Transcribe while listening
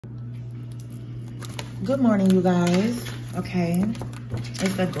Good morning, you guys. Okay,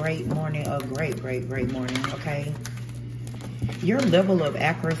 it's a great morning, a great morning. Okay, your level of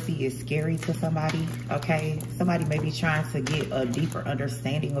accuracy is scary to somebody. Okay, somebody may be trying to get a deeper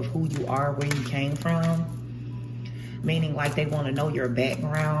understanding of who you are, where you came from, meaning like they want to know your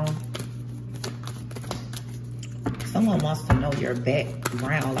background. Someone wants to know your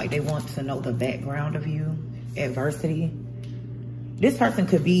background, like they want to know the background of you, adversity. This person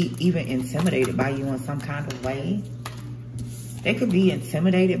could be even intimidated by you in some kind of way. They could be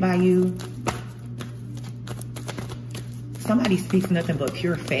intimidated by you. Somebody speaks nothing but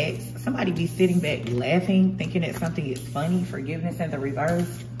pure facts. Somebody be sitting back laughing, thinking that something is funny. Forgiveness in the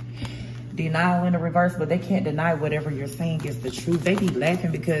reverse. Denial in the reverse, but they can't deny whatever you're saying is the truth. They be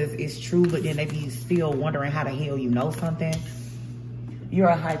laughing because it's true, but then they be still wondering how the hell you know something. You're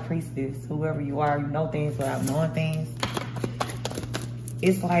a high priestess. Whoever you are, you know things without knowing things.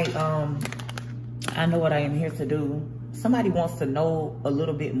 It's like, I know what I am here to do. Somebody wants to know a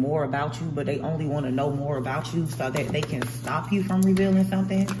little bit more about you, but they only want to know more about you so that they can stop you from revealing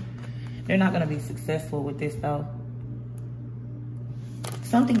something. They're not going to be successful with this, though.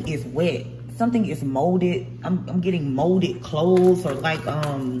 Something is wet. Something is molded. I'm getting molded clothes, or like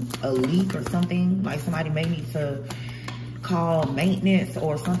a leak or something. Like somebody may need to call maintenance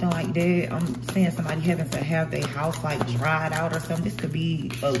or something like that. I'm saying somebody having to have their house like dried out or something. This could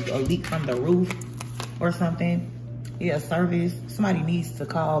be a leak from the roof or something. Yeah, service. Somebody needs to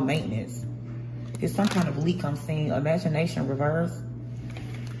call maintenance. It's some kind of leak I'm seeing. Imagination reverse.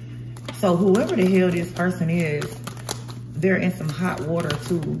 So whoever the hell this person is, they're in some hot water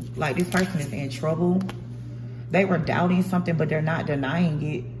too. Like this person is in trouble. They were doubting something, but they're not denying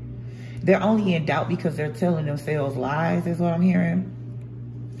it. They're only in doubt because they're telling themselves lies, is what I'm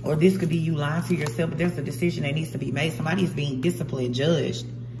hearing. Or this could be you lying to yourself, but there's a decision that needs to be made. Somebody is being disciplined, judged.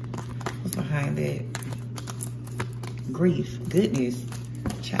 What's behind that? Grief, goodness.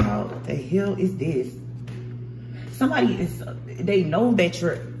 Child, the hell is this? Somebody is, they know that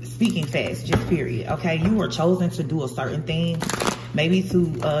you're speaking fast, just period, okay? You were chosen to do a certain thing. Maybe to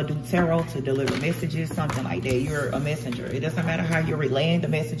do tarot, to deliver messages, something like that. You're a messenger. It doesn't matter how you're relaying the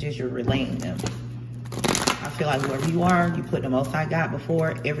messages, you're relaying them. I feel like whoever you are, you put the Most High God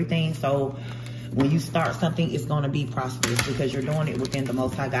before everything. So when you start something, it's going to be prosperous because you're doing it within the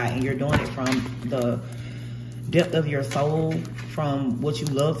Most High God, and you're doing it from the depth of your soul, from what you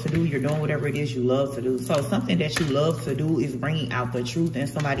love to do. You're doing whatever it is you love to do. So something that you love to do is bringing out the truth, and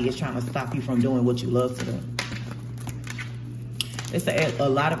somebody is trying to stop you from doing what you love to do. It's a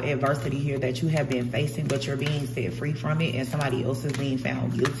lot of adversity here that you have been facing, but you're being set free from it, and somebody else is being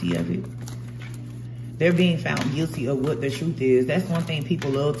found guilty of it. They're being found guilty of what the truth is. That's one thing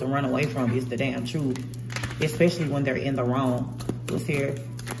people love to run away from, is the damn truth, especially when they're in the wrong. What's here?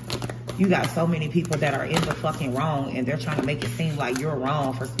 You got so many people that are in the fucking wrong, and they're trying to make it seem like you're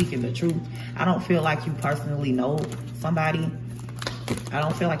wrong for speaking the truth. I don't feel like you personally know somebody. I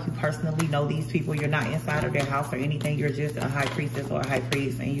don't feel like you personally know these people. You're not inside of their house or anything. You're just a high priestess or a high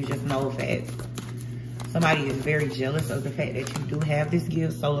priest, and you just know facts. Somebody is very jealous of the fact that you do have this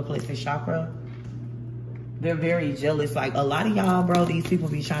gift, solar plexus chakra. They're very jealous. Like a lot of y'all, bro, these people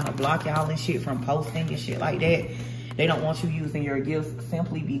be trying to block y'all and shit from posting and shit like that. They don't want you using your gifts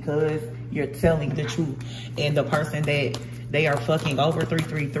simply because you're telling the truth. And the person that they are fucking over,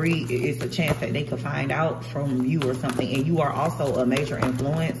 333, it's a chance that they could find out from you or something. And you are also a major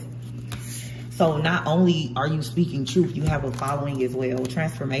influence. So not only are you speaking truth, you have a following as well.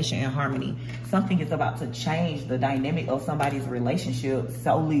 Transformation and harmony. Something is about to change the dynamic of somebody's relationship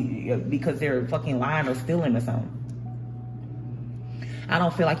solely because they're fucking lying or stealing or something. I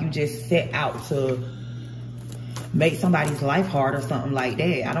don't feel like you just set out to make somebody's life hard or something like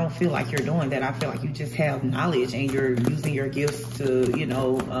that. I don't feel like you're doing that. I feel like you just have knowledge and you're using your gifts to, you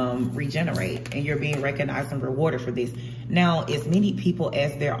know, regenerate, and you're being recognized and rewarded for this. Now, as many people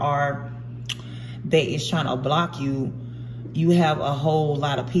as there are that is trying to block you, you have a whole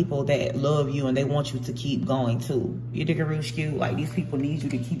lot of people that love you and they want you to keep going too. You dig a real skew? Like these people need you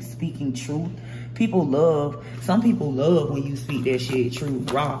to keep speaking truth. People love, some people love when you speak that shit true,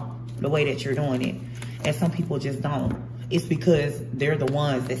 raw, the way that you're doing it. And some people just don't. It's because they're the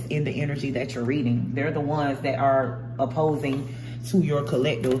ones that's in the energy that you're reading. They're the ones that are opposing to your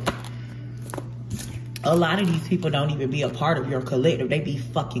collective. A lot of these people don't even be a part of your collective. They be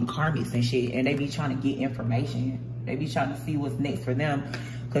fucking karmics and shit. And they be trying to get information. They be trying to see what's next for them.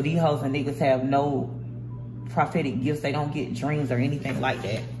 Because these hoes and niggas have no prophetic gifts. They don't get dreams or anything like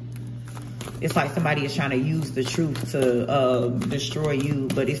that. It's like somebody is trying to use the truth to destroy you,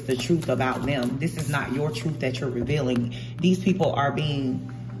 but it's the truth about them. This is not your truth that you're revealing. These people are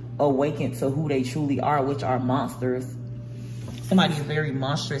being awaken to who they truly are, which are monsters. Somebody is very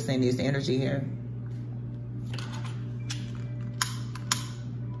monstrous in this energy here.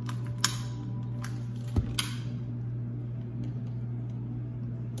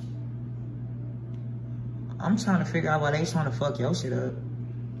 I'm trying to figure out why they trying to fuck your shit up.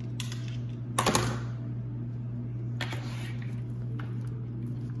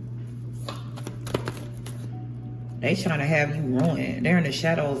 They trying to have you ruined. They're in the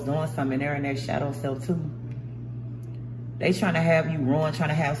shadows doing something. They're in their shadow self too. They trying to have you ruined, trying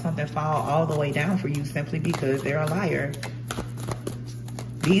to have something fall all the way down for you simply because they're a liar.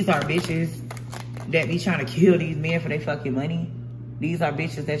 These are bitches that be trying to kill these men for their fucking money. These are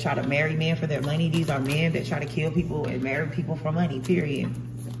bitches that try to marry men for their money. These are men that try to kill people and marry people for money, period.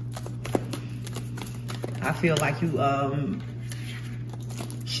 I feel like you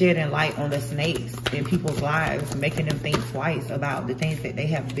shedding light on the snakes in people's lives, making them think twice about the things that they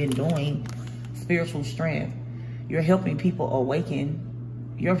have been doing. Spiritual strength. You're helping people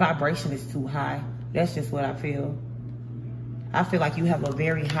awaken. Your vibration is too high. That's just what I feel. I feel like you have a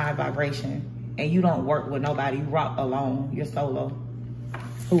very high vibration and you don't work with nobody. You rock alone. You're solo.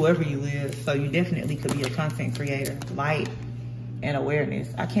 Whoever you is. So you definitely could be a content creator. Light and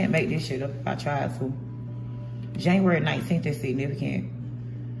awareness. I can't make this shit up if I tried to. January 19th is significant.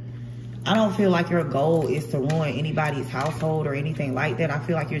 I don't feel like your goal is to ruin anybody's household or anything like that. I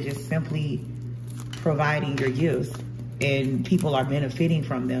feel like you're just simply providing your gifts and people are benefiting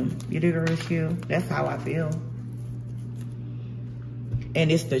from them. You dig a issue? That's how I feel.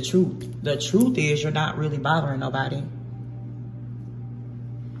 And it's the truth. The truth is you're not really bothering nobody.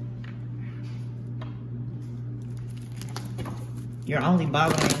 You're only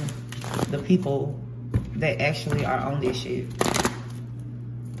bothering the people that actually are on this shit.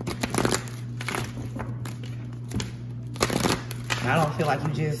 I don't feel like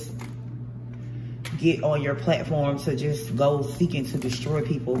you just get on your platform to just go seeking to destroy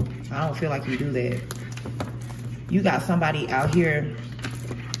people. I don't feel like you do that. You got somebody out here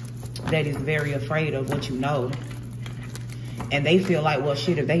that is very afraid of what you know. And they feel like, well,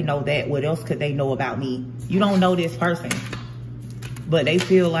 shit, if they know that, what else could they know about me? You don't know this person. But they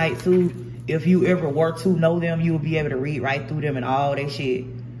feel like, too, if you ever were to know them, you will be able to read right through them and all that shit.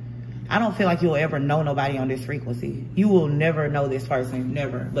 I don't feel like you'll ever know nobody on this frequency. You will never know this person,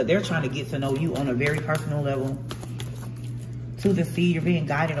 never. But they're trying to get to know you on a very personal level. To the sea, you're being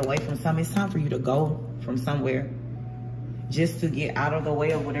guided away from something. It's time for you to go from somewhere. Just to get out of the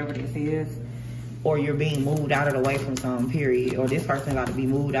way of whatever this is. Or you're being moved out of the way from some, period. Or this person got to be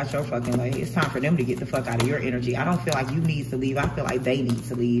moved out your fucking way. It's time for them to get the fuck out of your energy. I don't feel like you need to leave. I feel like they need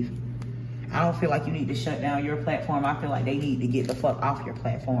to leave. I don't feel like you need to shut down your platform. I feel like they need to get the fuck off your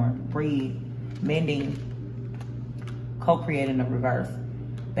platform. Breathe, mending, co-creating the reverse.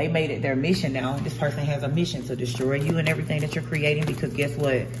 They made it their mission now. This person has a mission to destroy you and everything that you're creating because guess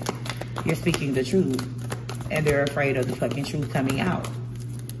what? You're speaking the truth. And they're afraid of the fucking truth coming out.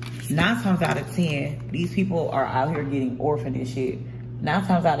 9 times out of 10, these people are out here getting orphaned and shit. 9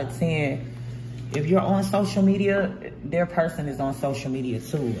 times out of 10, if you're on social media, their person is on social media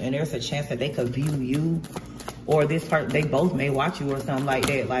too. And there's a chance that they could view you or this part, they both may watch you or something like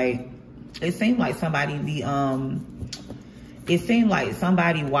that. Like, it seemed like somebody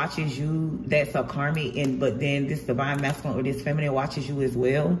watches you that's a karmic, but then this divine masculine or this feminine watches you as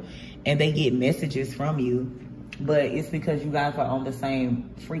well. And they get messages from you. But it's because you guys are on the same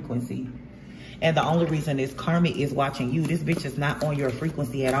frequency. And the only reason this karmic is watching you, this bitch is not on your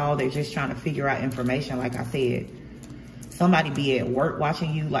frequency at all. They're just trying to figure out information, like I said. Somebody be at work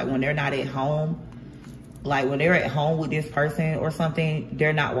watching you, like when they're not at home. Like when they're at home with this person or something,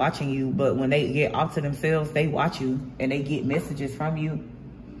 they're not watching you. But when they get off to themselves, they watch you and they get messages from you.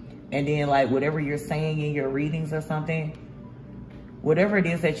 And then like whatever you're saying in your readings or something, whatever it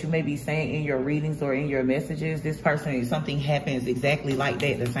is that you may be saying in your readings or in your messages, this person, something happens exactly like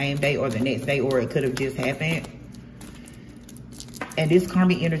that the same day or the next day, or it could have just happened. And this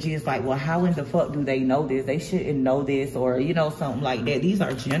karmic energy is like, well, how in the fuck do they know this? They shouldn't know this, or, you know, something like that. These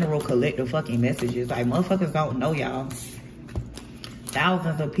are general collective fucking messages. Like, motherfuckers don't know y'all.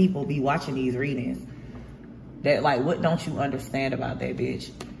 Thousands of people be watching these readings. That, like, what don't you understand about that,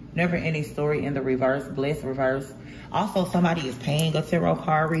 bitch? Never any story in the reverse, blessed reverse. Also, somebody is paying a tarot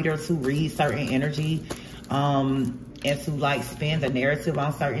card reader to read certain energy and to like spin the narrative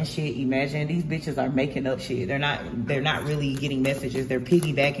on certain shit. Imagine these bitches are making up shit. They're not really getting messages. They're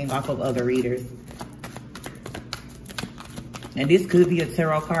piggybacking off of other readers. And this could be a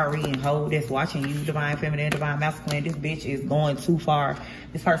tarot card reading hoe that's watching you, divine feminine, divine masculine. This bitch is going too far.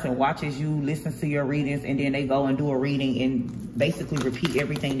 This person watches you, listens to your readings, and then they go and do a reading and basically repeat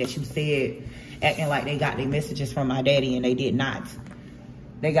everything that you said, acting like they got their messages from my daddy, and they did not.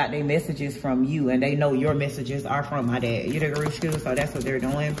 They got their messages from you, and they know your messages are from my dad. You dig a school? So that's what they're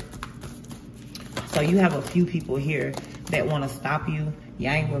doing. So you have a few people here that want to stop you.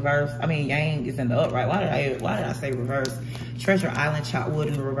 Yang reverse. I mean, Yang is in the upright. Why did I say reverse? Treasure Island, chopped wood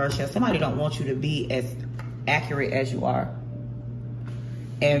in the reverse. Yeah, somebody don't want you to be as accurate as you are.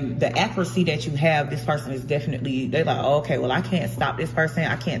 And the accuracy that you have, this person is definitely, they're like, oh, okay, well, I can't stop this person.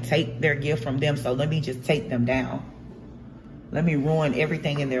 I can't take their gift from them. So let me just take them down. Let me ruin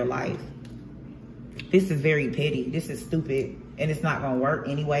everything in their life. This is very petty. This is stupid. And it's not going to work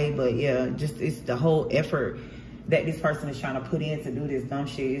anyway. But yeah, just it's the whole effort that this person is trying to put in to do this dumb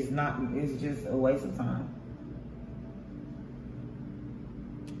shit. It's just a waste of time.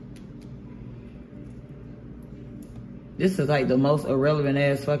 This is like the most irrelevant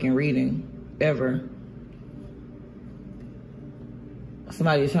ass fucking reading ever.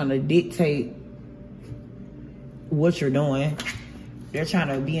 Somebody is trying to dictate what you're doing. They're trying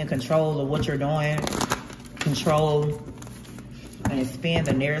to be in control of what you're doing. Control and expand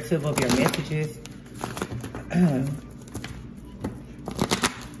the narrative of your messages. I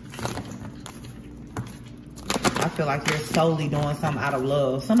feel like you're solely doing something out of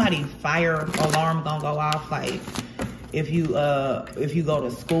love. Somebody fire alarm gonna go off. Like if you go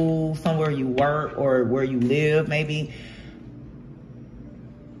to school, somewhere you work or where you live, maybe.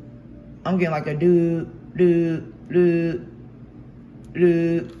 I'm getting like a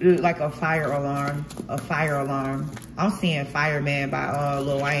like a fire alarm. A fire alarm. I'm seeing Fireman by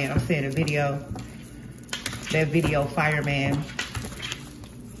Lil Wayne. I'm seeing a video. That video, Fireman.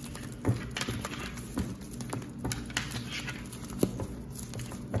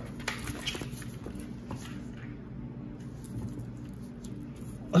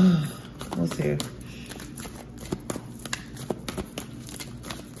 What's here?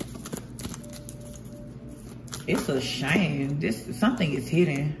 It's a shame. Something is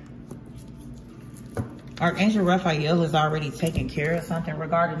hidden. Archangel Raphael is already taking care of something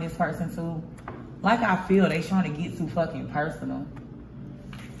regarding this person too. Like I feel they trying to get too fucking personal.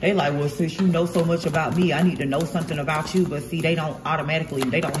 They like, well, since you know so much about me, I need to know something about you. But see, they don't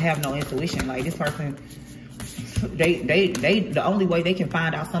have no intuition. Like this person, the only way they can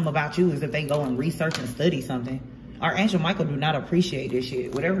find out something about you is if they go and research and study something. Archangel Michael do not appreciate this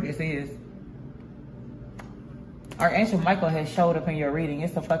shit, whatever this is. Archangel Michael has showed up in your reading.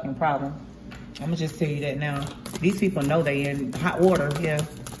 It's a fucking problem. I'm gonna just tell you that now. These people know they in hot water, yeah.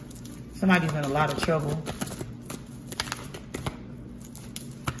 Somebody's in a lot of trouble.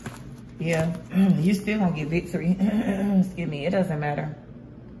 Yeah, you still gonna get victory. Excuse me, it doesn't matter.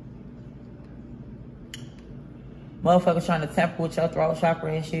 Motherfuckers trying to tamper with your throat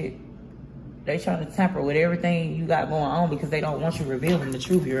chakra and shit. They trying to tamper with everything you got going on because they don't want you revealing the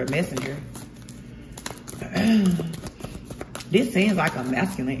truth. You're a messenger. This seems like a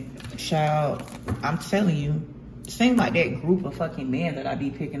masculine child. I'm telling you. Seems like that group of fucking men that I be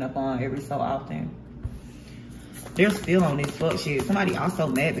picking up on every so often. They're still on this fuck shit. Somebody also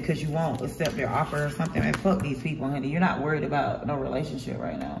mad because you won't accept their offer or something. Man, fuck these people, honey. You're not worried about no relationship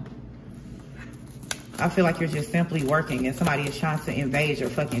right now. I feel like you're just simply working and somebody is trying to invade your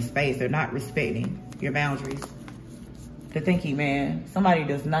fucking space. They're not respecting your boundaries. The thinking man, somebody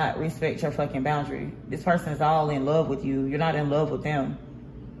does not respect your fucking boundary. This person is all in love with you. You're not in love with them.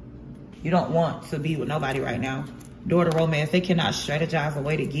 You don't want to be with nobody right now. Door to romance, they cannot strategize a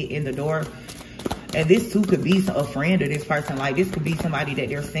way to get in the door. And this too could be a friend of this person. Like this could be somebody that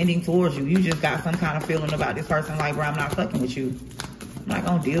they're sending towards you. You just got some kind of feeling about this person like, bro, I'm not fucking with you. I'm not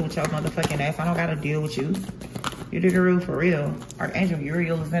gonna deal with your motherfucking ass. I don't gotta deal with you. You did a real for real. Archangel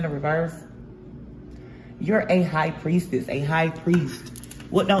Uriel is in the reverse. You're a high priestess, a high priest.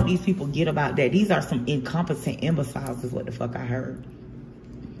 What don't these people get about that? These are some incompetent imbeciles is what the fuck I heard.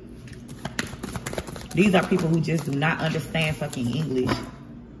 These are people who just do not understand fucking English.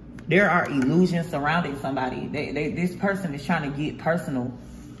 There are illusions surrounding somebody. This person is trying to get personal.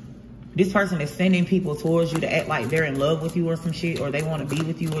 This person is sending people towards you to act like they're in love with you or some shit, or they want to be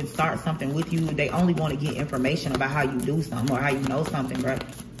with you and start something with you. They only want to get information about how you do something or how you know something, bro.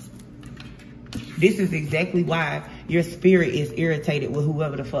 This is exactly why your spirit is irritated with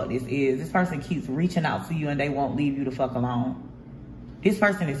whoever the fuck this is. This person keeps reaching out to you and they won't leave you the fuck alone. This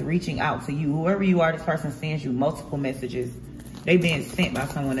person is reaching out to you. Whoever you are, this person sends you multiple messages. They being sent by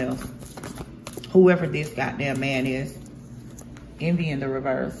someone else. Whoever this goddamn man is. Envy in the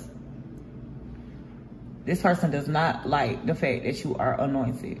reverse. This person does not like the fact that you are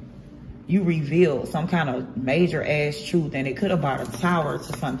anointed. You revealed some kind of major ass truth, and it could have brought a tower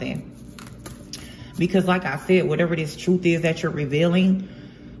to something. Because like I said, whatever this truth is that you're revealing,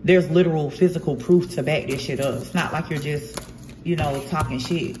 there's literal physical proof to back this shit up. It's not like you're just, you know, talking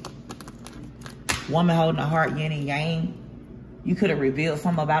shit. Woman holding a heart, yin and yang. You could have revealed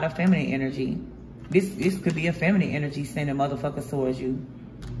something about a feminine energy. This could be a feminine energy sending motherfuckers towards you.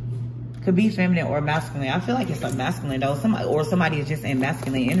 Could be feminine or masculine. I feel like it's a masculine though. Somebody is just in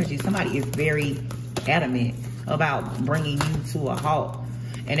masculine energy. Somebody is very adamant about bringing you to a halt.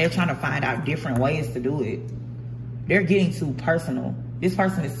 And they're trying to find out different ways to do it. They're getting too personal. This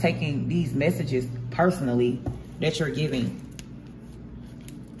person is taking these messages personally that you're giving.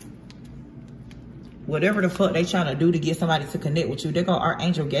 Whatever the fuck they trying to do to get somebody to connect with you, they're going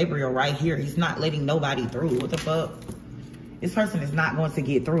Archangel Gabriel right here. He's not letting nobody through. What the fuck? This person is not going to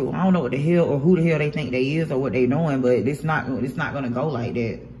get through. I don't know what the hell or who the hell they think they is or what they doing, but it's not going to go like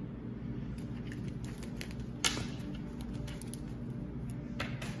that.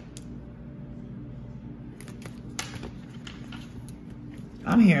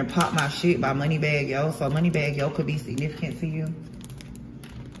 I'm hearing Pop My Shit by Moneybagg Yo. So Moneybagg Yo could be significant to you.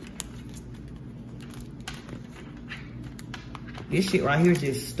 This shit right here is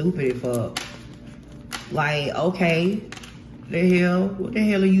just stupid as fuck. Like, okay, what the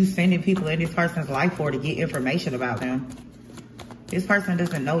hell are you sending people in this person's life for to get information about them? This person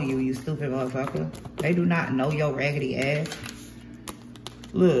doesn't know you, you stupid motherfucker. They do not know your raggedy ass.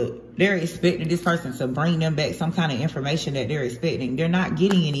 Look, they're expecting this person to bring them back some kind of information that they're expecting. They're not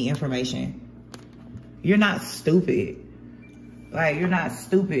getting any information. You're not stupid. Like, you're not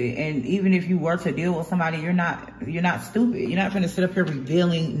stupid. And even if you were to deal with somebody, you're not stupid. You're not gonna sit up here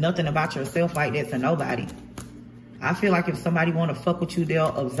revealing nothing about yourself like that to nobody. I feel like if somebody wanna fuck with you,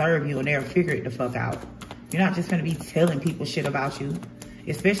 they'll observe you and they'll figure it the fuck out. You're not just gonna be telling people shit about you,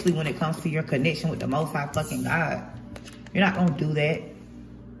 especially when it comes to your connection with the Most High fucking God. You're not gonna do that.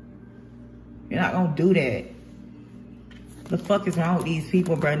 You're not gonna do that. The fuck is wrong with these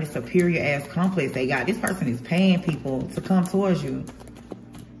people, bro? This superior ass complex they got. This person is paying people to come towards you.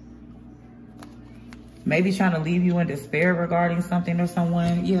 Maybe trying to leave you in despair regarding something or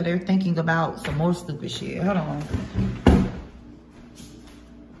someone. Yeah, they're thinking about some more stupid shit. Hold on.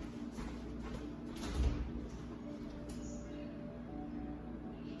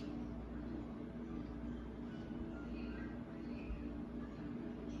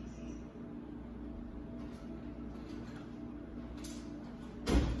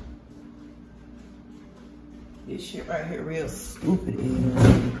 This shit right here real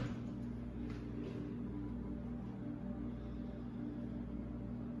stupid.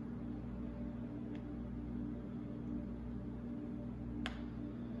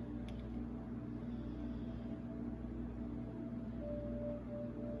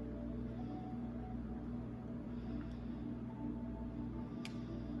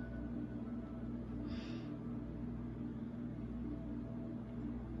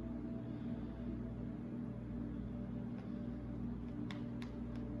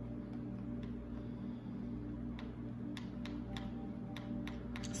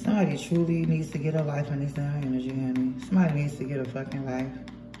 Somebody truly needs to get a life in this damn energy, honey. Somebody needs to get a fucking life.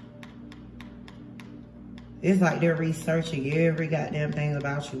 It's like they're researching every goddamn thing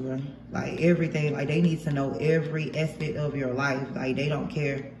about you, bro. Like everything. Like they need to know every aspect of your life. Like they don't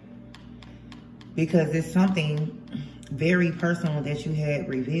care. Because it's something very personal that you had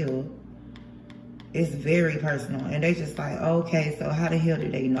revealed. It's very personal. And they just like, okay, so how the hell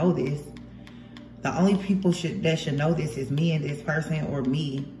did they know this? The only people that should know this is me and this person, or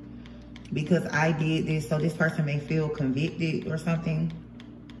me, because I did this, so this person may feel convicted or something.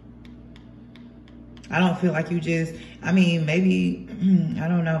 I don't feel like you just, I mean, maybe, I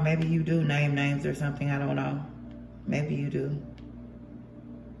don't know, maybe you do name names or something, I don't know. Maybe you do.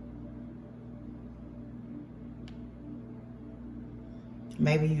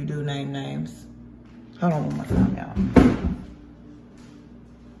 Maybe you do name names. Hold on one more time, y'all.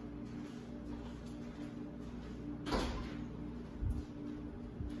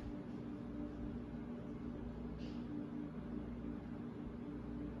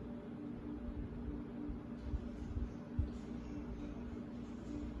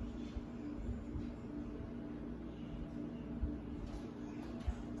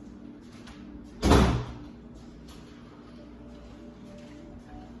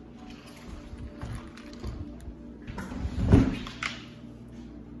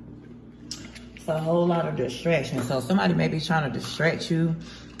 A whole lot of distraction. So somebody may be trying to distract you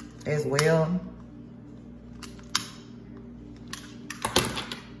as well.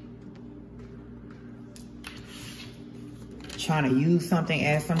 trying to use something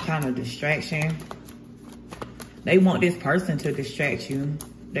as some kind of distraction. They want this person to distract you.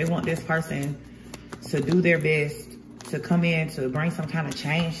 They want this person to do their best to come in to bring some kind of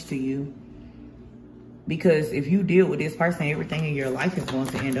change to you. Because if you deal with this person, everything in your life is going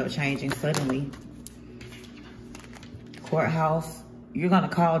to end up changing suddenly. Courthouse, you're going to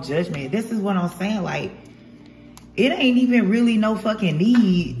call judgment. This is what I'm saying. Like, it ain't even really no fucking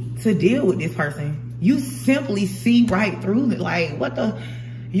need to deal with this person. You simply see right through it. Like, what the?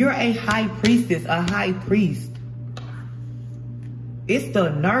 You're a high priestess, a high priest. It's the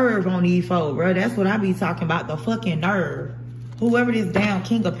nerve on these folks, bro. That's what I be talking about, the fucking nerve. Whoever this damn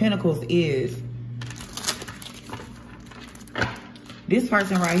King of Pentacles is. This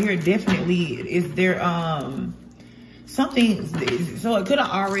person right here definitely is their, something, so it could have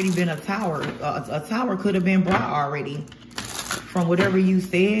already been a tower. A tower could have been brought already from whatever you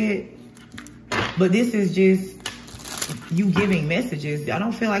said. But this is just you giving messages. I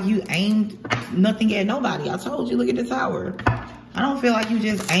don't feel like you aimed nothing at nobody. I told you, look at the tower. I don't feel like you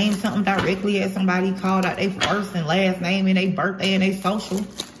just aimed something directly at somebody, called out their first and last name and their birthday and their social.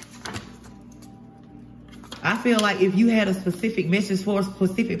 I feel like if you had a specific message for a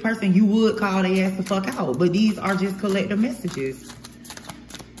specific person, you would call their ass the fuck out. But these are just collective messages.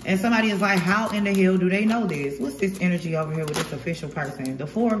 And somebody is like, how in the hell do they know this? What's this energy over here with this official person? The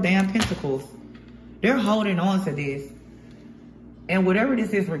Four of damn Pentacles. They're holding on to this. And whatever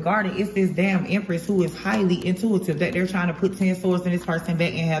this is regarding, it's this damn Empress who is highly intuitive that they're trying to put 10 swords in this person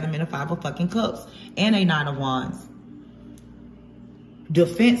back and have them in a 5 of fucking cups. And a 9 of wands.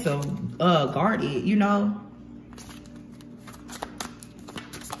 Defensive, guarded, you know.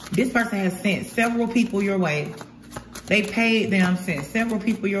 This person has sent several people your way. They paid them, sent several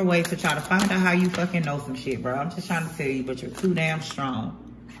people your way to try to find out how you fucking know some shit, bro. I'm just trying to tell you, but you're too damn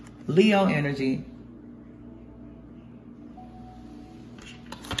strong. Leo energy.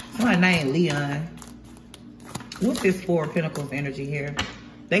 Somebody named Leon. What's this Four of Pentacles energy here?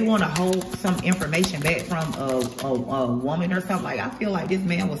 They want to hold some information back from a woman or something. Like, I feel like this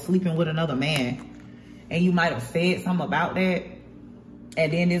man was sleeping with another man. And you might have said something about that.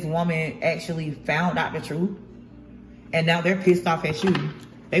 And then this woman actually found out the truth. And now they're pissed off at you.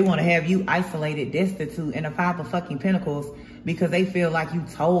 They want to have you isolated, destitute, in a 5 of fucking Pentacles because they feel like you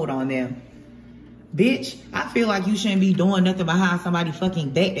told on them. Bitch, I feel like you shouldn't be doing nothing behind somebody's fucking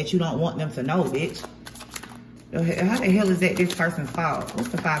back that you don't want them to know, bitch. How the hell is that this person's fault? What's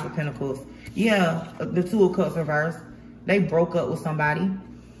the 5 of Pentacles? Yeah, the 2 of Cups reversed. They broke up with somebody.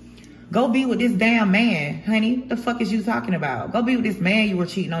 Go be with this damn man, honey. The fuck is you talking about? Go be with this man you were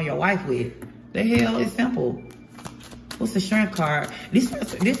cheating on your wife with. The hell? It's simple. What's the Strength card?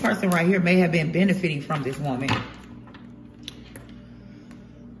 This person right here may have been benefiting from this woman.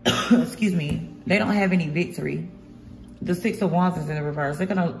 Excuse me. They don't have any victory. The 6 of Wands is in the reverse. They're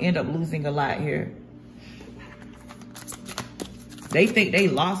going to end up losing a lot here. They think they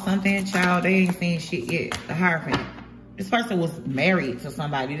lost something, child. They ain't seen shit yet. The Hierophant. This person was married to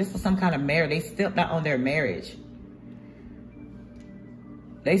somebody. This was some kind of marriage. They stepped out on their marriage.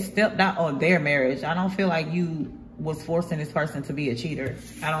 They stepped out on their marriage. I don't feel like you was forcing this person to be a cheater.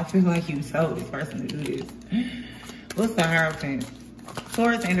 I don't feel like you told this person to do this. What's the Hierophant?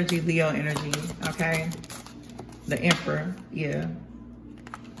 Taurus energy, Leo energy, okay? The Emperor, yeah.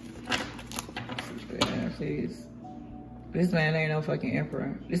 Please. This man ain't no fucking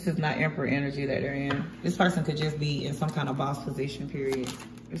Emperor. This is not Emperor energy that they're in. This person could just be in some kind of boss position, period.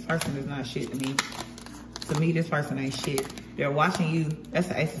 This person is not shit to me. To me, this person ain't shit. They're watching you. That's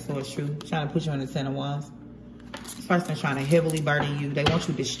the Ace of Swords, true. Trying to put you in the 10 of Wands. This person's trying to heavily burden you. They want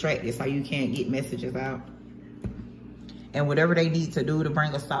you distracted so you can't get messages out. And whatever they need to do to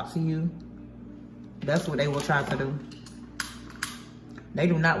bring a stop to you, that's what they will try to do. They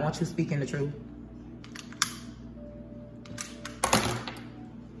do not want you speaking the truth.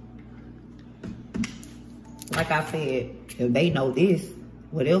 Like I said, if they know this,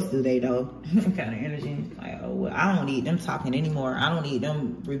 what else do they know? Kind of energy. Like, oh, well, I don't need them talking anymore. I don't need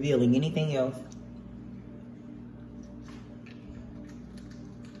them revealing anything else.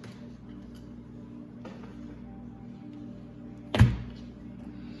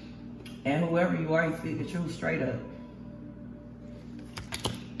 And whoever you are, you speak the truth straight up.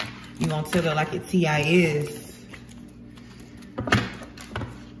 You gonna tell it like it T.I. is.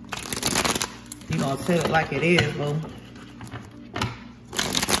 You gonna tell it like it is, boo.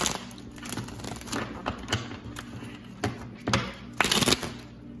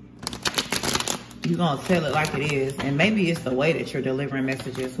 You gonna tell it like it is. And maybe it's the way that you're delivering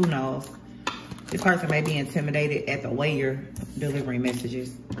messages. Who knows? This person may be intimidated at the way you're delivering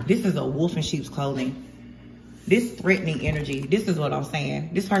messages. This is a wolf in sheep's clothing. This threatening energy, this is what I'm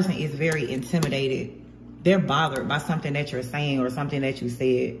saying. This person is very intimidated. They're bothered by something that you're saying or something that you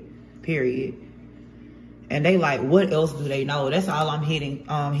said, period. And they like, what else do they know? That's all I'm hearing.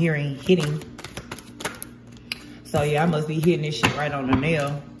 So yeah, I must be hitting this shit right on the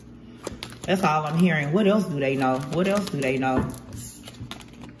nail. That's all I'm hearing. What else do they know? What else do they know?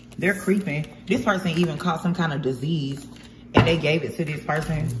 They're creeping. This person even caught some kind of disease and they gave it to this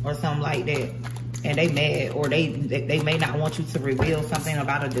person or something like that. And they mad, or they may not want you to reveal something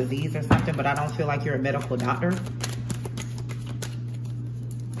about a disease or something, but I don't feel like you're a medical doctor.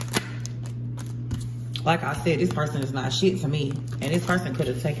 Like I said, this person is not shit to me. And this person could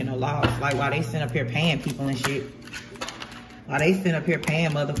have taken a loss. Like, while they sitting up here paying people and shit. While they sitting up here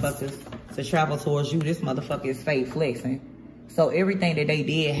paying motherfuckers to travel towards you, this motherfucker is fake flexing. So everything that they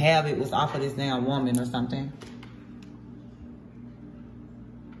did have, it was off of this damn woman or something.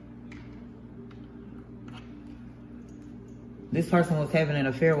 This person was having an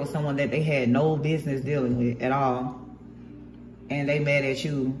affair with someone that they had no business dealing with at all. And they mad at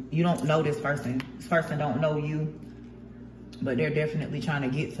you. You don't know this person. This person don't know you. But they're definitely trying to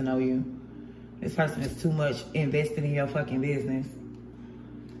get to know you. This person is too much invested in your fucking business.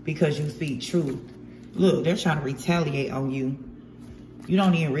 Because you speak truth. Look, they're trying to retaliate on you. You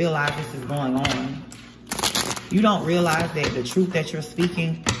don't even realize this is going on. You don't realize that the truth that you're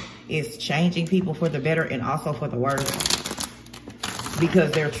speaking is changing people for the better and also for the worse.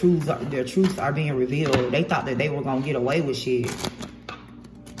 Because their truths are being revealed. They thought that they were going to get away with shit.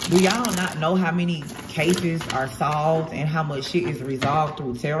 Do y'all not know how many cases are solved and how much shit is resolved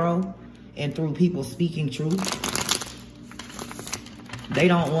through tarot and through people speaking truth? They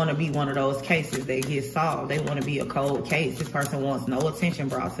don't want to be one of those cases that get solved. They want to be a cold case. This person wants no attention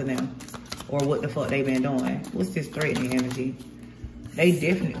brought to them or what the fuck they been doing. What's this threatening energy? They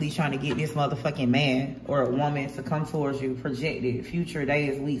definitely trying to get this motherfucking man or a woman to come towards you, projected, future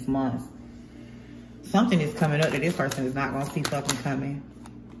days, weeks, months. Something is coming up that this person is not going to see fucking coming.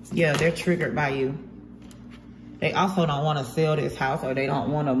 Yeah, they're triggered by you. They also don't want to sell this house, or they don't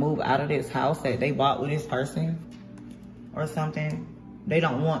want to move out of this house that they bought with this person or something. They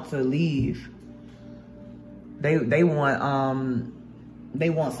don't want to leave. They want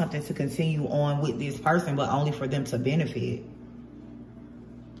something to continue on with this person, but only for them to benefit.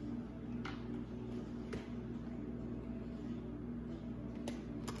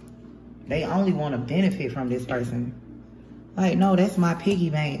 They only want to benefit from this person. Like, no, that's my piggy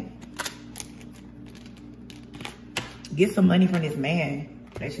bank. Get some money from this man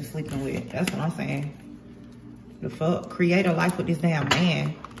that you're sleeping with. That's what I'm saying. The fuck? Create a life with this damn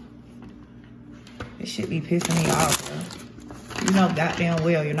man. This shit be pissing me off, bro. You know goddamn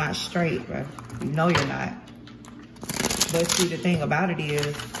well you're not straight, bro. You know you're not. But see, the thing about it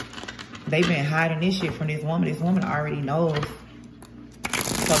is, they've been hiding this shit from this woman. This woman already knows.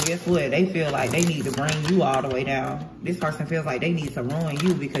 So guess what? They feel like they need to bring you all the way down. This person feels like they need to ruin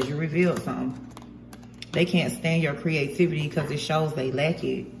you because you revealed something. They can't stand your creativity because it shows they lack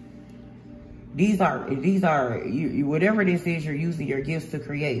it. Whatever this is, you're using your gifts to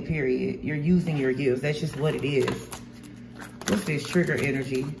create, period. You're using your gifts. That's just what it is. What's this trigger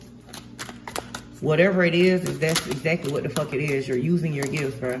energy? Whatever it is, that's exactly what the fuck it is. You're using your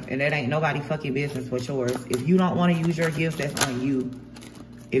gifts, bro. And that ain't nobody fucking business but yours. If you don't want to use your gifts, that's on you.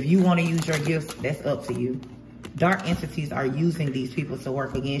 If you want to use your gifts, that's up to you. Dark entities are using these people to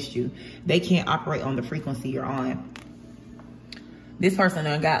work against you. They can't operate on the frequency you're on. This person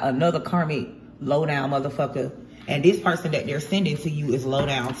done got another karmic low down motherfucker. And this person that they're sending to you is low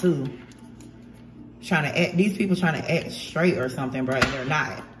down too. These people trying to act straight or something, bro. And they're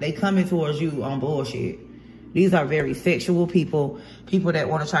not. They coming towards you on bullshit. These are very sexual people. People that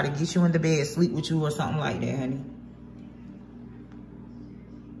want to try to get you in the bed, sleep with you or something like that, honey.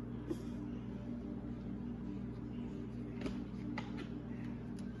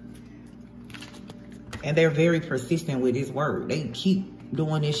 And they're very persistent with this word. They keep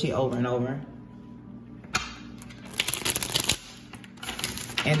doing this shit over and over.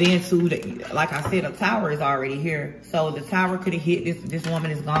 And then too, like I said, a tower is already here. So the tower could have hit, this woman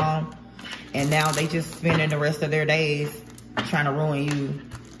is gone. And now they just spending the rest of their days trying to ruin you.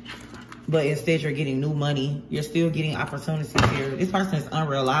 But instead you're getting new money. You're still getting opportunities here. This person is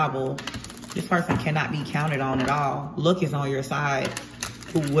unreliable. This person cannot be counted on at all. Luck is on your side.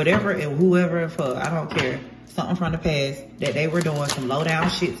 Whatever and whoever, I don't care. Something from the past that they were doing some low down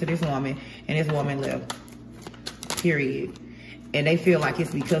shit to this woman, and this woman left. Period. And they feel like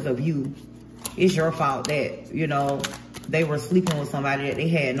it's because of you. It's your fault that, you know, they were sleeping with somebody that they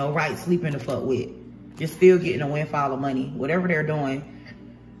had no right sleeping the fuck with. You're still getting a windfall of money. Whatever they're doing,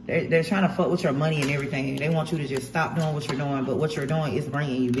 They're trying to fuck with your money and everything. They want you to just stop doing what you're doing, but what you're doing is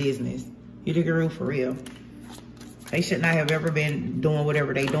bringing you business. You diggeroo for real. They should not have ever been doing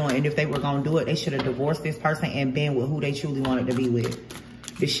whatever they doing. And if they were going to do it, they should have divorced this person and been with who they truly wanted to be with.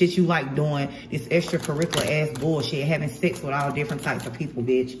 The shit you like doing, this extracurricular ass bullshit, having sex with all different types of people,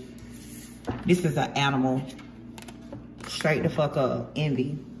 bitch. This is an animal. Straight the fuck up.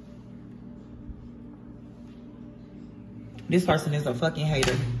 Envy. This person is a fucking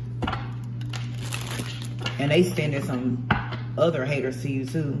hater. And they sending some other haters to you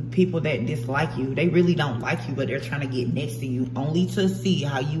too. People that dislike you. They really don't like you, but they're trying to get next to you only to see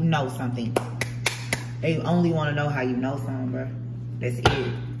how you know something. They only want to know how you know something, bro. That's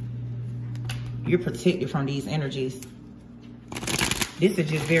it. You're protected from these energies. This is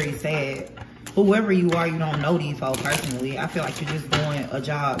just very sad. Whoever you are, you don't know these folks personally. I feel like you're just doing a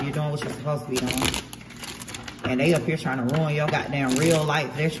job. You're doing what you're supposed to be doing. And they up here trying to ruin your goddamn real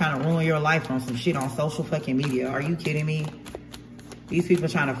life. They're trying to ruin your life on some shit on social fucking media. Are you kidding me? These people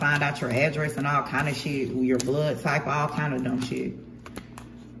trying to find out your address and all kind of shit. Your blood type, all kind of dumb shit.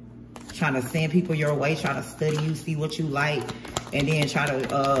 Trying to send people your way. Trying to study you, see what you like. And then try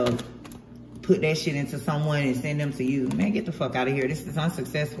to put that shit into someone and send them to you. Man, get the fuck out of here. This is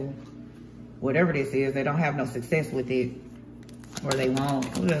unsuccessful. Whatever this is, they don't have no success with it. Or they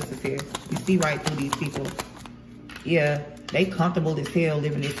won't. What else is here? You see right through these people. Yeah, they comfortable as hell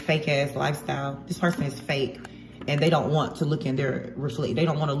living this fake ass lifestyle. This person is fake. And they don't want to look in their reflect. They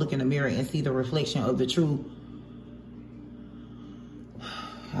don't want to look in the mirror and see the reflection of the true.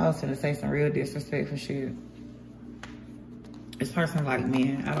 I was gonna say some real disrespectful shit. This person like,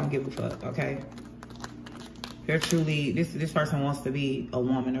 man, I don't give a fuck, okay? They're truly, this person wants to be a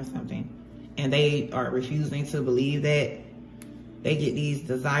woman or something. And they are refusing to believe that. They get these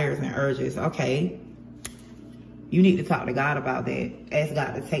desires and urges. Okay, you need to talk to God about that. Ask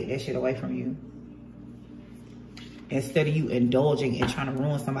God to take that shit away from you. Instead of you indulging and trying to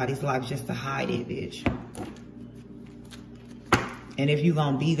ruin somebody's life just to hide it, bitch. And if you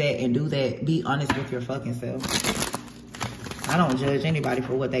gonna be that and do that, be honest with your fucking self. I don't judge anybody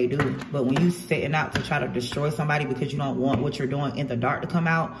for what they do. But when you setting out to try to destroy somebody because you don't want what you're doing in the dark to come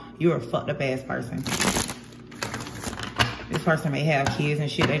out, you're a fucked up ass person. This person may have kids and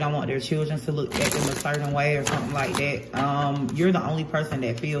shit. They don't want their children to look at them a certain way or something like that. You're the only person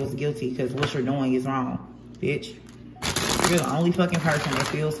that feels guilty because what you're doing is wrong, bitch. You're the only fucking person that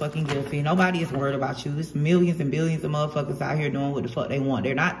feels fucking guilty. Nobody is worried about you. There's millions and billions of motherfuckers out here doing what the fuck they want.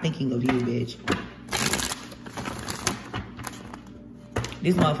 They're not thinking of you, bitch.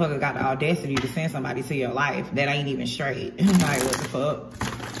 This motherfucker got the audacity to send somebody to your life that ain't even straight. Like, what the fuck?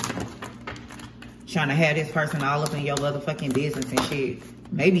 Trying to have this person all up in your motherfucking business and shit.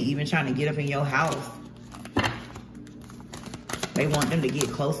 Maybe even trying to get up in your house. They want them to get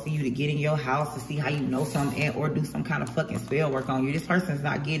close to you, to get in your house, to see how you know something, or do some kind of fucking spell work on you. This person's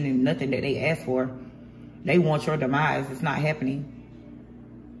not getting nothing that they asked for. They want your demise. It's not happening.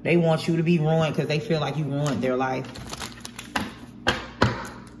 They want you to be ruined because they feel like you ruined their life.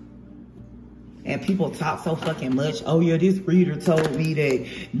 And people talk so fucking much. Oh yeah, this reader told me that.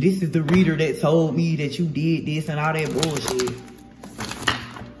 This is the reader that told me that you did this and all that bullshit.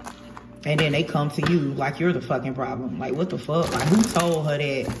 And then they come to you like you're the fucking problem. Like, what the fuck? Like, who told her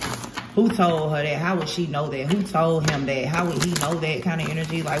that? Who told her that? How would she know that? Who told him that? How would he know that kind of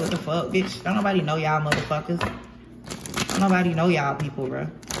energy? Like, what the fuck, bitch? Don't nobody know y'all motherfuckers. Don't nobody know y'all people, bro.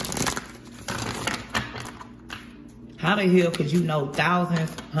 How the hell could you know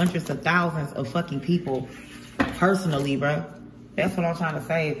thousands, hundreds of thousands of fucking people personally, bro? That's what I'm trying to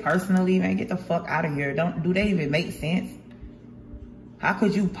say. Personally, man, get the fuck out of here. Do they even make sense? How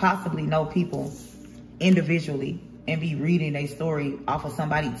could you possibly know people individually and be reading a story off of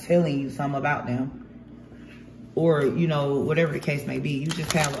somebody telling you something about them? Or, you know, whatever the case may be. You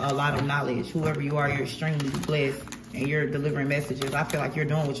just have a lot of knowledge. Whoever you are, you're extremely blessed and you're delivering messages. I feel like you're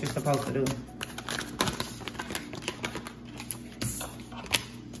doing what you're supposed to do.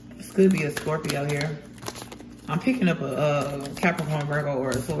 This could be a Scorpio here. I'm picking up a Capricorn, Virgo, or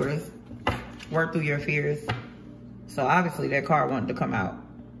a Taurus. Work through your fears. So obviously that card wanted to come out.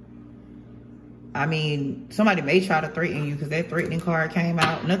 I mean, somebody may try to threaten you because that threatening card came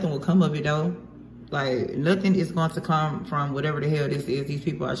out. Nothing will come of it though. Like, nothing is going to come from whatever the hell this is these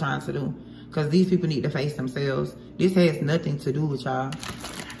people are trying to do. Because these people need to face themselves. This has nothing to do with y'all.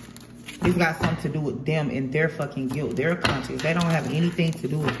 This got something to do with them and their fucking guilt, their conscience. They don't have anything to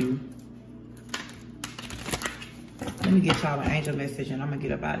do with you. Let me get y'all an angel message and I'm going to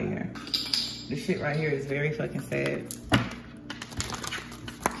get up out of here. This shit right here is very fucking sad.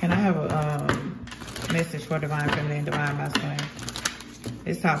 Can I have a message for Divine Feminine, Divine Masculine?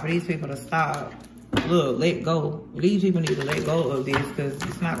 It's time for these people to stop. Look, let go. These people need to let go of this because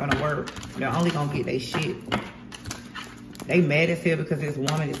it's not going to work. They're only going to get their shit. They mad as hell because this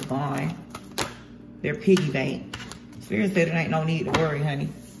woman is gone. They're piggy bank. Spirit said there ain't no need to worry, honey.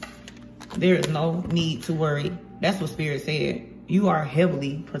 There is no need to worry. That's what Spirit said. You are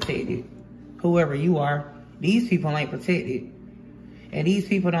heavily protected. Whoever you are, these people ain't protected. And these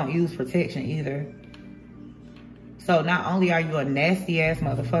people don't use protection either. So not only are you a nasty ass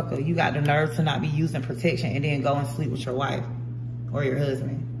motherfucker, you got the nerve to not be using protection and then go and sleep with your wife or your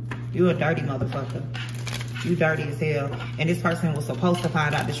husband. You a dirty motherfucker. You dirty as hell. And this person was supposed to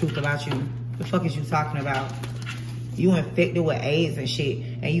find out the truth about you. The fuck is you talking about? You infected with AIDS and shit,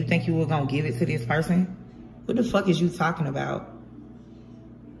 and you think you were gonna give it to this person? What the fuck is you talking about?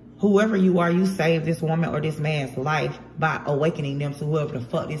 Whoever you are, you saved this woman or this man's life by awakening them to whoever the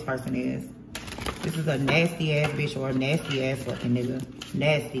fuck this person is. This is a nasty ass bitch or a nasty ass fucking nigga.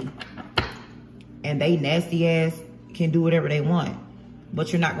 Nasty. And they nasty ass can do whatever they want.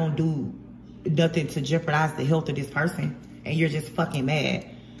 But you're not gonna do nothing to jeopardize the health of this person. And you're just fucking mad.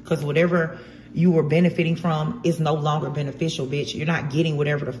 Because whatever you were benefiting from is no longer beneficial, bitch. You're not getting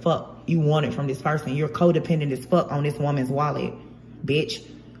whatever the fuck you wanted from this person. You're codependent as fuck on this woman's wallet, bitch.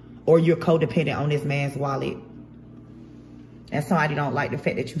 Or you're codependent on this man's wallet. And somebody don't like the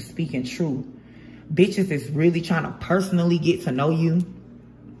fact that you speaking true. Bitches is really trying to personally get to know you,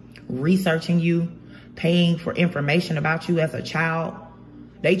 researching you, paying for information about you as a child.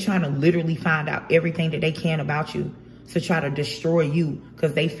 They trying to literally find out everything that they can about you to try to destroy you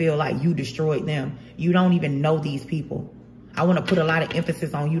because they feel like you destroyed them. You don't even know these people. I want to put a lot of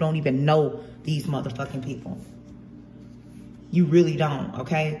emphasis on you don't even know these motherfucking people. You really don't,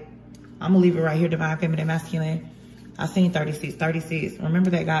 okay? I'm going to leave it right here, Divine Feminine Masculine. I seen 36. Remember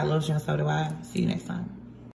that God loves you and so do I. See you next time.